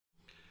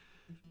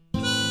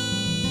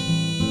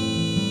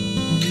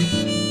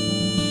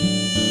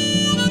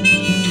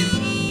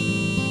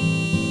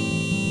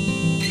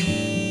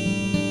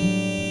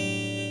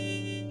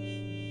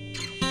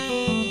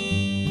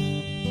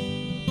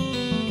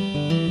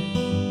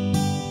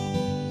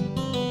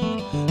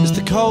As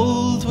the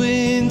cold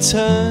wind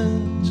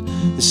turns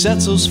and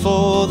settles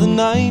for the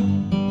night,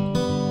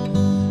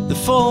 the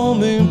full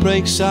moon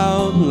breaks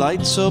out and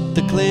lights up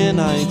the clear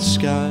night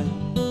sky.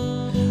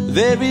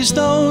 There is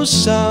no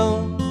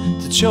sound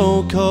to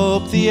choke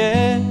up the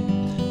air,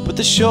 but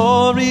the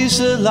shore is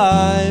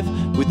alive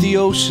with the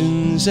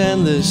ocean's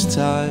endless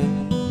tide.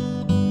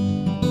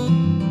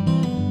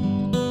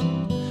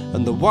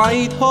 And the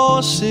white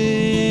horses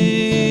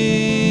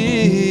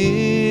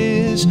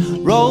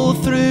roll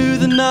through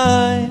the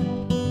night,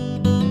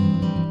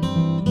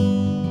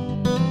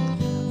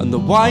 and the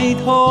white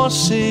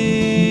horses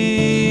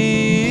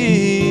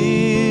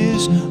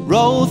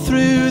roll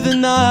through the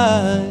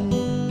night.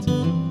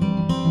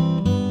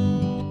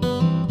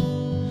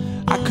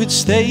 I could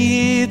stay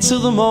here till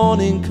the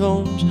morning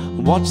comes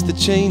and watch the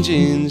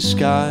changing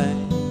sky,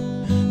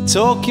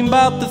 talking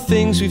about the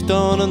things we've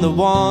done and the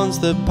ones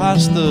that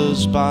passed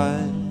us by.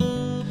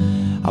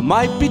 I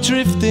might be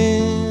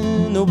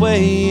drifting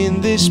away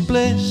in this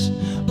bliss,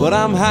 but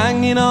I'm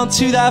hanging on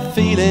to that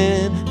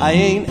feeling I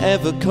ain't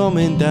ever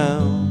coming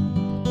down.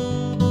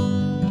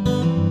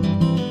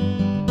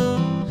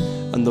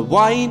 And the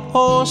white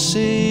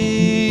horses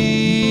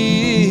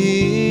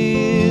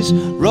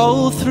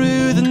roll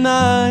through the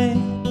night,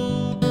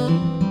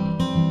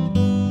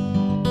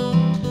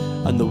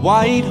 and the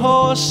white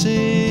horses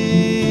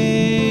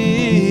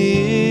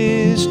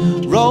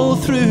roll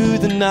through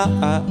the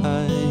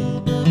night.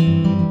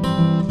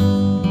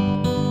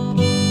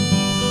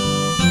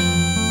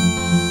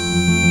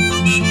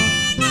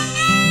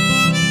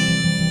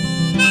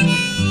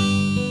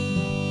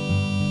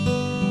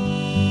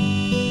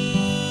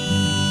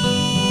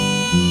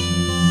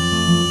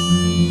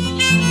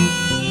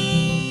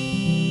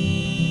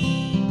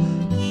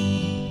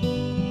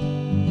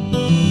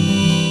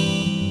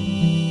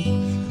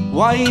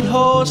 White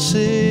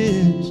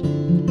horses,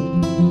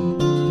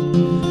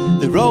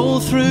 they roll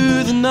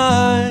through the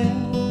night,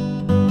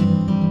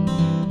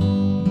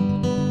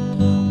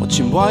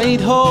 watching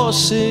white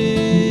horses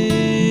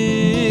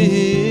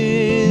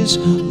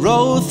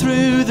roll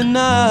through the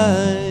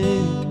night.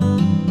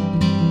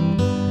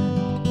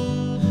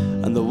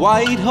 And the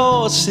white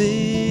horses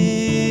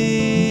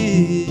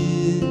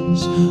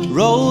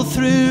roll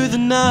through the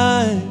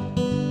night,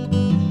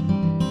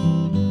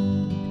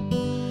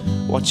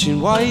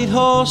 watching white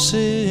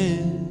horses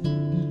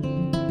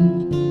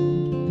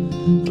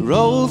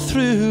roll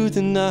through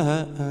the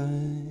night.